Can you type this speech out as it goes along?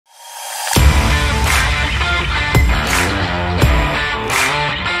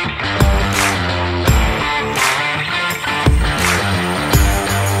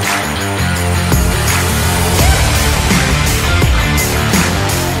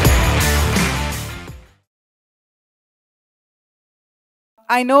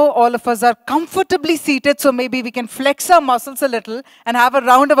I know all of us are comfortably seated, so maybe we can flex our muscles a little and have a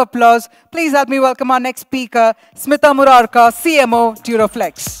round of applause. Please help me welcome our next speaker, Smita Murarka, CMO,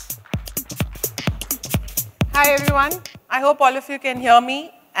 Duroflex. Hi, everyone. I hope all of you can hear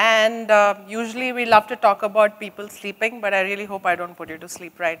me. And usually we love to talk about people sleeping, but I really hope I don't put you to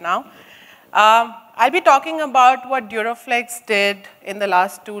sleep right now. I'll be talking about what Duroflex did in the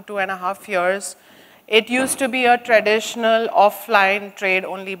last 2.5 years. It used to be a traditional offline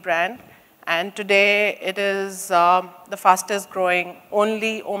trade-only brand, and today it is the fastest growing,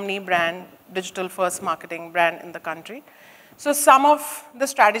 only omni-brand, digital-first marketing brand in the country. So some of the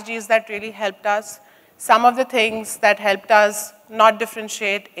strategies that really helped us, some of the things that helped us not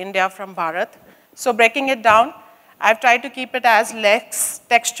differentiate India from Bharat. So breaking it down, I've tried to keep it as less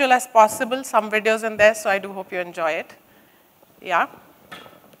textual as possible, some videos in there, so I do hope you enjoy it. Yeah?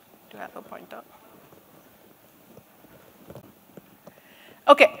 Do I have a pointer?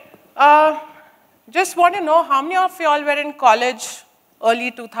 Okay, just want to know how many of you all were in college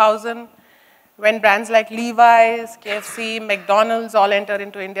early 2000 when brands like Levi's, KFC, McDonald's all entered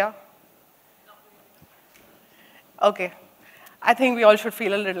into India? Okay, I think we all should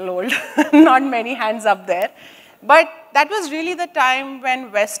feel a little old. Not many hands up there. But that was really the time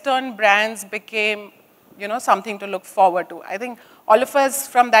when Western brands became, something to look forward to. I think all of us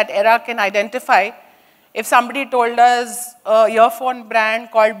from that era can identify. If somebody told us a earphone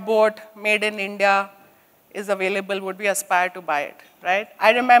brand called Boat, made in India, is available, would we aspire to buy it, right?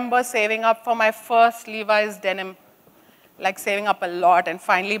 I remember saving up for my first Levi's denim, like saving up a lot and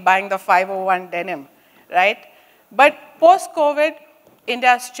finally buying the 501 denim, right? But post-COVID,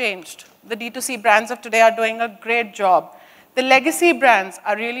 India has changed. The D2C brands of today are doing a great job. The legacy brands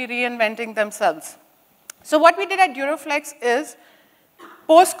are really reinventing themselves. So what we did at Duroflex is,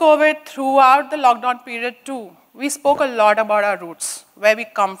 post-COVID, throughout the lockdown period too, we spoke a lot about our roots, where we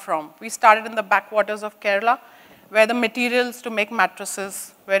come from. We started in the backwaters of Kerala, where the materials to make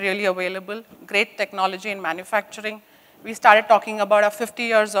mattresses were really available, great technology in manufacturing. We started talking about our 50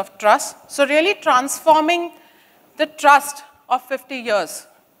 years of trust. So really transforming the trust of 50 years,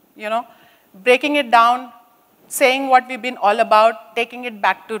 breaking it down, saying what we've been all about, taking it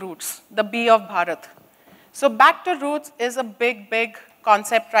back to roots, the B of Bharat. So back to roots is a big, big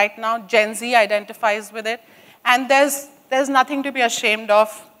concept right now. Gen Z identifies with it. And there's nothing to be ashamed of.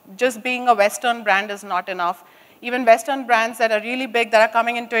 Just being a Western brand is not enough. Even Western brands that are really big, that are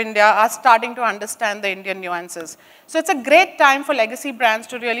coming into India, are starting to understand the Indian nuances. So it's a great time for legacy brands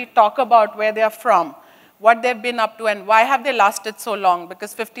to really talk about where they are from, what they've been up to, and why have they lasted so long,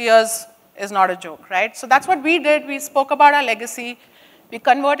 because 50 years is not a joke, right? So that's what we did. We spoke about our legacy. We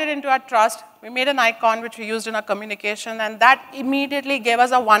converted into our trust. We made an icon, which we used in our communication, and that immediately gave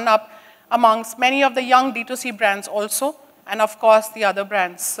us a one-up amongst many of the young D2C brands also, and of course, the other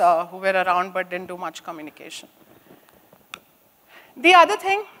brands who were around but didn't do much communication. The other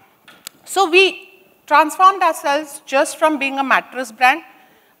thing, so we transformed ourselves just from being a mattress brand,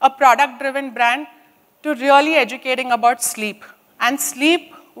 a product-driven brand, to really educating about sleep. And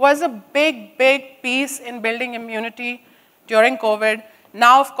sleep was a big, big piece in building immunity during COVID.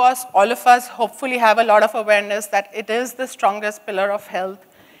 Now, of course, all of us hopefully have a lot of awareness that it is the strongest pillar of health.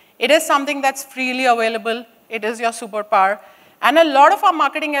 It is something that's freely available. It is your superpower. And a lot of our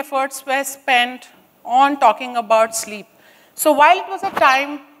marketing efforts were spent on talking about sleep. So while it was a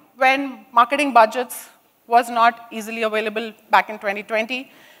time when marketing budgets was not easily available back in 2020,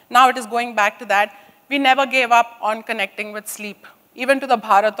 now it is going back to that. We never gave up on connecting with sleep, even to the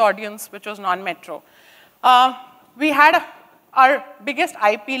Bharat audience, which was non-metro. We had our biggest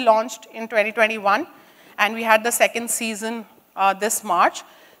IP launched in 2021, and we had the second season this March.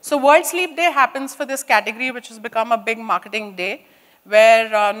 So World Sleep Day happens for this category, which has become a big marketing day,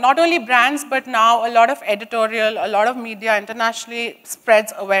 where not only brands, but now a lot of editorial, a lot of media internationally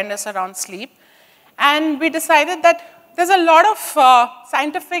spreads awareness around sleep. And we decided that there's a lot of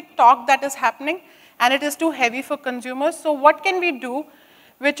scientific talk that is happening, and it is too heavy for consumers. So what can we do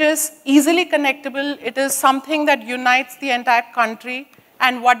which is easily connectable? It is something that unites the entire country,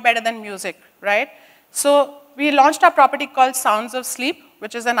 and what better than music, right? So we launched our property called Sounds of Sleep,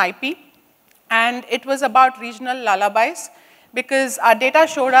 which is an IP, and it was about regional lullabies, because our data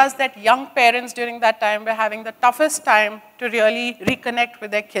showed us that young parents during that time were having the toughest time to really reconnect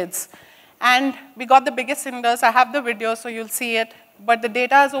with their kids. And we got the biggest singers. I have the video, so you'll see it, but the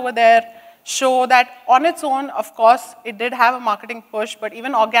data is over there, show that on its own, of course, it did have a marketing push, but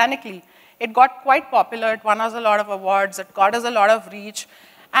even organically, it got quite popular. It won us a lot of awards. It got us a lot of reach.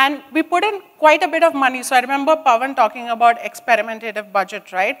 And we put in quite a bit of money. So I remember Pawan talking about experimentative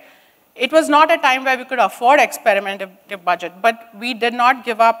budget, right? It was not a time where we could afford experimentative budget, but we did not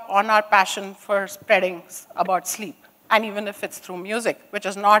give up on our passion for spreading about sleep, and even if it's through music, which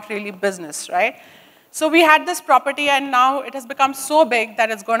is not really business, right? So we had this property, and now it has become so big that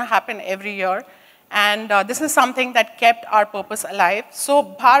it's going to happen every year. And this is something that kept our purpose alive. So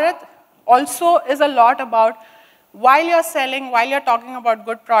Bharat also is a lot about, while you're selling, while you're talking about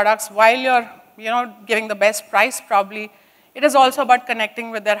good products, while you're giving the best price probably, it is also about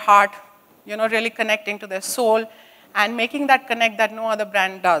connecting with their heart, really connecting to their soul, and making that connect that no other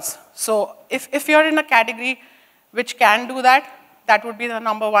brand does. So if you're in a category which can do that, that would be the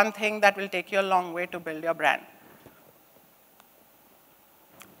 #1 thing that will take you a long way to build your brand.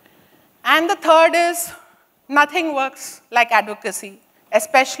 And the third is, nothing works like advocacy,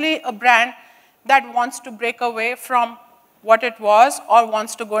 especially a brand that wants to break away from what it was or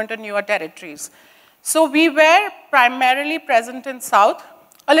wants to go into newer territories. So we were primarily present in South.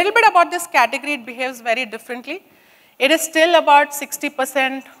 A little bit about this category, it behaves very differently. It is still about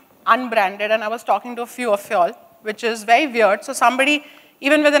 60% unbranded, and I was talking to a few of y'all, which is very weird. So somebody,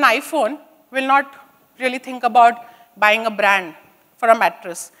 even with an iPhone, will not really think about buying a brand for a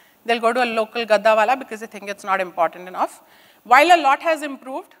mattress. They'll go to a local gadda wala because they think it's not important enough. While a lot has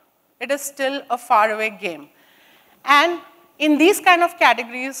improved, it is still a faraway game. And in these kind of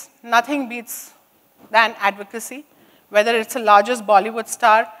categories, nothing beats than advocacy, whether it's the largest Bollywood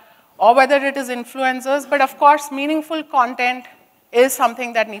star or whether it is influencers. But of course, meaningful content is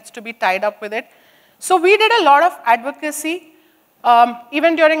something that needs to be tied up with it. So we did a lot of advocacy.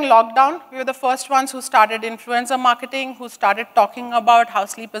 Even during lockdown, we were the first ones who started influencer marketing, who started talking about how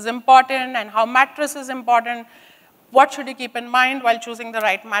sleep is important and how mattress is important, what should you keep in mind while choosing the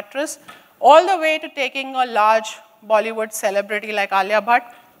right mattress, all the way to taking a large Bollywood celebrity like Alia Bhatt.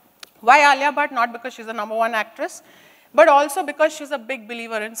 Why Alia Bhatt? Not because she's a #1 actress, but also because she's a big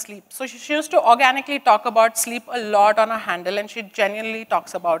believer in sleep. So she used to organically talk about sleep a lot on her handle, and she genuinely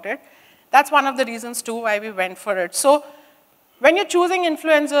talks about it. That's one of the reasons, too, why we went for it. So when you're choosing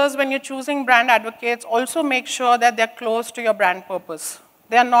influencers, when you're choosing brand advocates, also make sure that they're close to your brand purpose.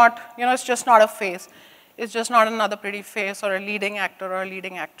 They're not, it's just not a face. It's just not another pretty face or a leading actor or a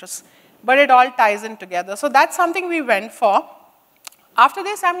leading actress. But it all ties in together. So that's something we went for. After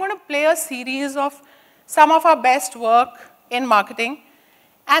this, I'm going to play a series of some of our best work in marketing.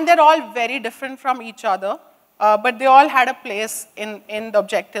 And they're all very different from each other. But they all had a place in the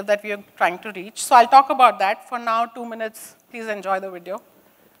objective that we are trying to reach. So I'll talk about that. For now, 2 minutes. Please enjoy the video.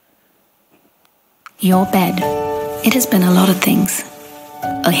 Your bed. It has been a lot of things.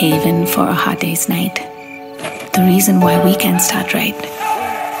 A haven for a hard day's night. The reason why weekends start right.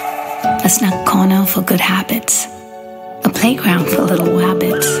 A snug corner for good habits. A playground for little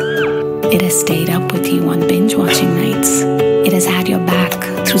wabbits. It has stayed up with you on binge-watching nights. It has had your back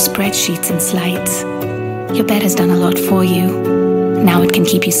through spreadsheets and slides. Your bed has done a lot for you. Now it can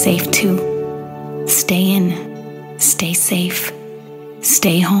keep you safe too. Stay in. Stay safe.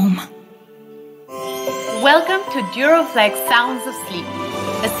 Stay home. Welcome to Duroflex Sounds of Sleep,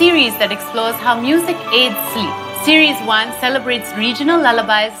 a series that explores how music aids sleep. Series 1 celebrates regional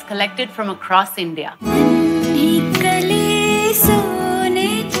lullabies collected from across India.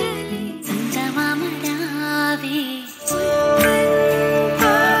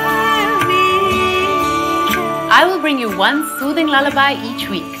 I will bring you one soothing lullaby each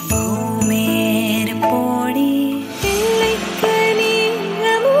week.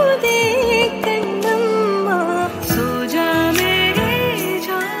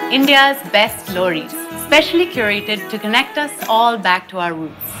 India's best stories, specially curated to connect us all back to our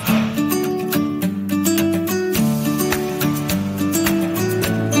roots.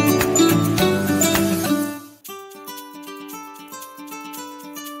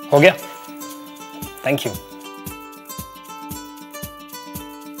 हो गया? Thank you.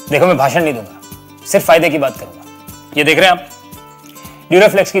 देखो, मैं भाषण नहीं दूंगा, सिर्फ फायदे की बात करूंगा। ये देख रहे हैं आप?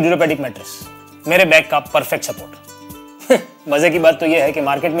 ड्यूरोफ्लेक्स की ड्यूरोपेडिक मैट्रेस, मेरे बैग का परफेक्ट सपोर्ट। मजे की बात तो ये है कि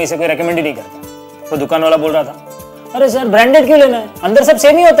मार्केट में इसे कोई रेकमेंड ही नहीं करता। वो दुकान वाला बोल रहा था, अरे सर ब्रांडेड क्यों लेना है, अंदर सब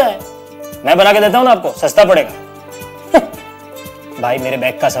सेम ही होता है। मैं बना के देता हूँ ना आपको, सस्ता पड़ेगा। भाई मेरे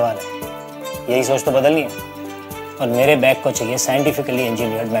बैग का सवाल है, यही सोच तो बदलनी है। और मेरे बैग को चाहिए साइंटिफिकली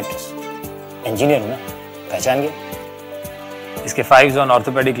इंजीनियर्ड मैट्रेस। इंजीनियर हूं ना, पहचान गए? इसके 5 ज़ोन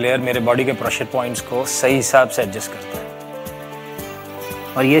ऑर्थोपेडिक लेयर मेरे बॉडी के प्रेशर पॉइंट्स को सही हिसाब से एडजस्ट करता है,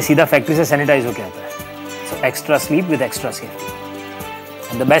 और ये सीधा फैक्ट्री से सैनिटाइज होकर आता है। So extra sleep with extra safety.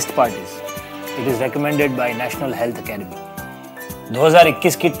 And the best part is it is recommended by national health academy.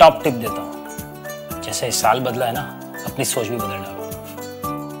 2021 की टॉप टिप देता हूँ, जैसे इस साल बदला है ना, अपनी सोच भी बदल डालो।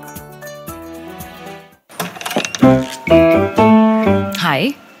 Hi.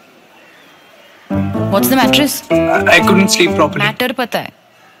 What's the mattress? I couldn't sleep properly. Matter पता है.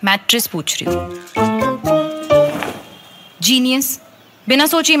 Mattress पूछ रही हूँ. Genius. बिना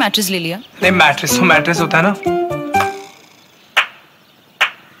सोचे mattress ले लिया. नहीं mattress तो mattress होता है ना.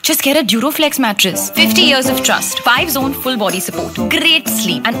 Just get a Duroflex mattress. 50 years of trust. 5-zone full body support. Great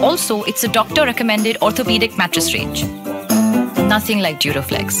sleep. And also, it's a doctor-recommended orthopedic mattress range. Nothing like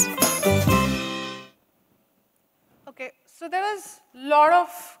Duroflex. Okay, so there was a lot of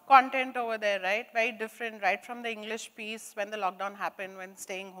content over there, right? Very different, right from the English piece when the lockdown happened, when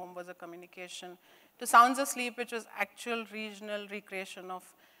staying home was a communication, to Sounds Asleep, which was actual regional recreation of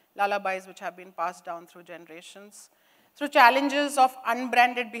lullabies which have been passed down through generations. Through challenges of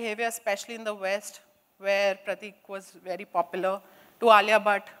unbranded behavior, especially in the West, where Pratik was very popular, to Alia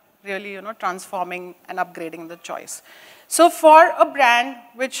Bhatt really, transforming and upgrading the choice. So for a brand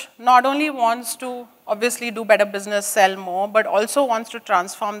which not only wants to obviously do better business, sell more, but also wants to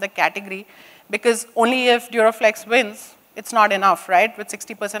transform the category, because only if Duroflex wins, it's not enough, right? With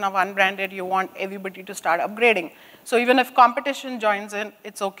 60% of unbranded, you want everybody to start upgrading. So even if competition joins in,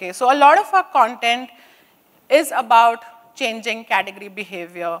 it's okay. So a lot of our content is about changing category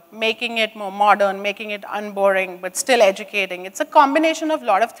behavior, making it more modern, making it unboring, but still educating. It's a combination of a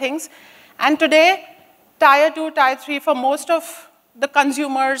lot of things. And today, Tier 2, Tier 3, for most of the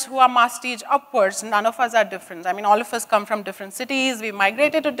consumers who are masstige upwards, none of us are different. I mean, all of us come from different cities. We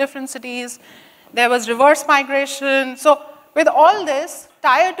migrated to different cities. There was reverse migration. So with all this,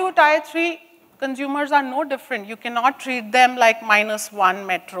 Tier 2, Tier 3, consumers are no different. You cannot treat them like -1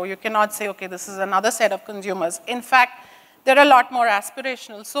 metro. You cannot say, okay, this is another set of consumers. In fact, they're a lot more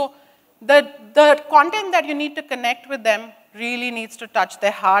aspirational. So the content that you need to connect with them really needs to touch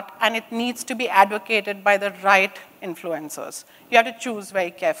their heart, and it needs to be advocated by the right influencers. You have to choose very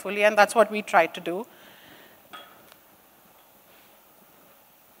carefully, and that's what we try to do.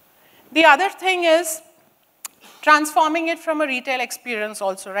 The other thing is transforming it from a retail experience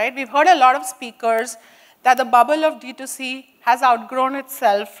also, right? We've heard a lot of speakers that the bubble of D2C has outgrown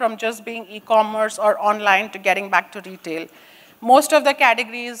itself from just being e-commerce or online to getting back to retail. Most of the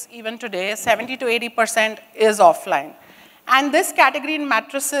categories, even today, 70 to 80% is offline. And this category in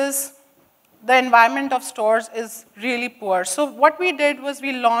mattresses, the environment of stores is really poor. So what we did was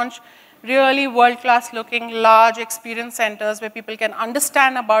we launched really world-class looking large experience centers where people can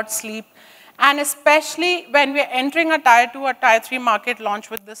understand about sleep. And especially when we're entering a Tier 2 or Tier 3 market, launch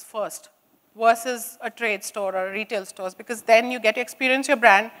with this first versus a trade store or a retail stores, because then you get to experience your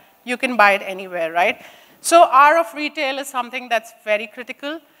brand, you can buy it anywhere, right? So hour of retail is something that's very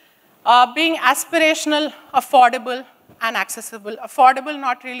critical. Being aspirational, affordable, and accessible. Affordable,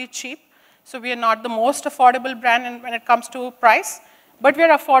 not really cheap. So we are not the most affordable brand when it comes to price, but we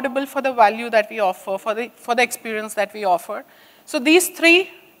are affordable for the value that we offer, for the experience that we offer. So these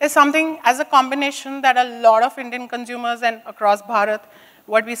three is something as a combination that a lot of Indian consumers and across Bharat,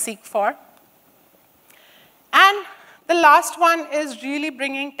 what we seek for. And the last one is really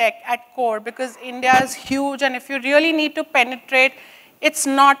bringing tech at core, because India is huge, and if you really need to penetrate, it's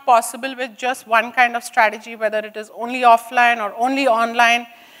not possible with just one kind of strategy, whether it is only offline or only online.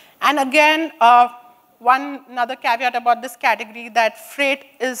 And again, another caveat about this category, that freight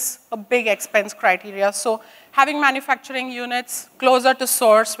is a big expense criteria. So having manufacturing units closer to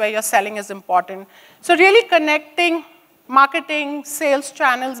source where your selling is important. So really connecting marketing, sales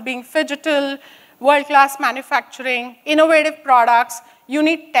channels being phygital, world-class manufacturing, innovative products, you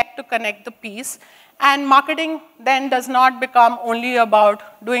need tech to connect the piece. And marketing then does not become only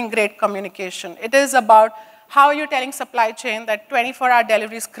about doing great communication. It is about how you're telling supply chain that 24-hour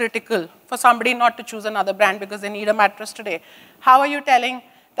delivery is critical for somebody not to choose another brand because they need a mattress today. How are you telling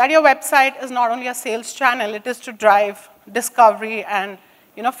that your website is not only a sales channel, it is to drive discovery and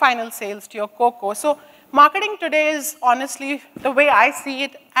final sales to your COCO. So marketing today is honestly, the way I see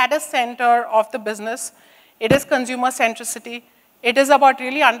it, at a center of the business. It is consumer centricity. It is about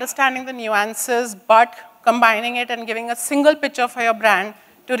really understanding the nuances, but combining it and giving a single picture for your brand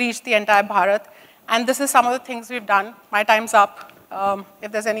to reach the entire Bharat. And this is some of the things we've done. My time's up.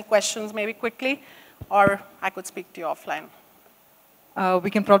 If there's any questions, maybe quickly, or I could speak to you offline. We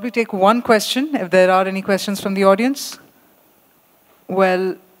can probably take one question, if there are any questions from the audience.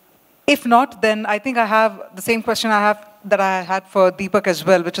 Well, if not, then I think I have the same question that I had for Deepak as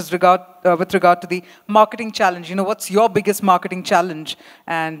well, which is with regard to the marketing challenge. What's your biggest marketing challenge?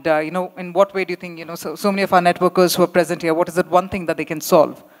 And, in what way do you think, so many of our networkers who are present here, what is it one thing that they can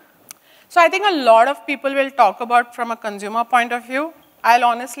solve? So I think a lot of people will talk about from a consumer point of view. I'll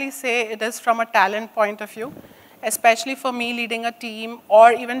honestly say it is from a talent point of view, especially for me leading a team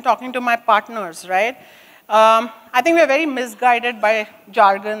or even talking to my partners, right? I think we're very misguided by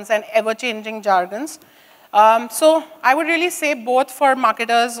jargons and ever-changing jargons. So I would really say both for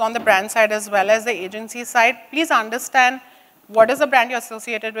marketers on the brand side as well as the agency side, please understand what is the brand you're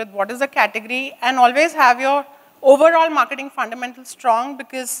associated with, what is the category, and always have your overall marketing fundamentals strong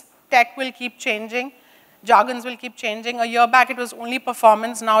because tech will keep changing, jargons will keep changing. A year back it was only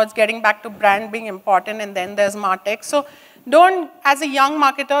performance, now it's getting back to brand being important, and then there's MarTech. So don't, as a young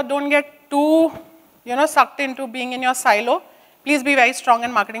marketer, don't get too sucked into being in your silo. Please be very strong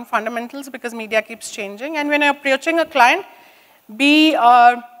in marketing fundamentals because media keeps changing. And when you're approaching a client, be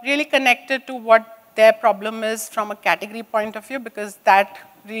really connected to what their problem is from a category point of view because that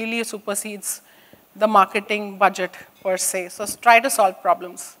really supersedes the marketing budget per se. So try to solve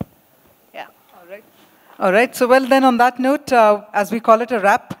problems. Yeah. All right. So well then on that note, as we call it a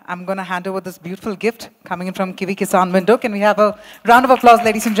wrap, I'm going to hand over this beautiful gift coming in from Kiwi Kisan Window. Can we have a round of applause,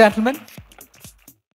 ladies and gentlemen?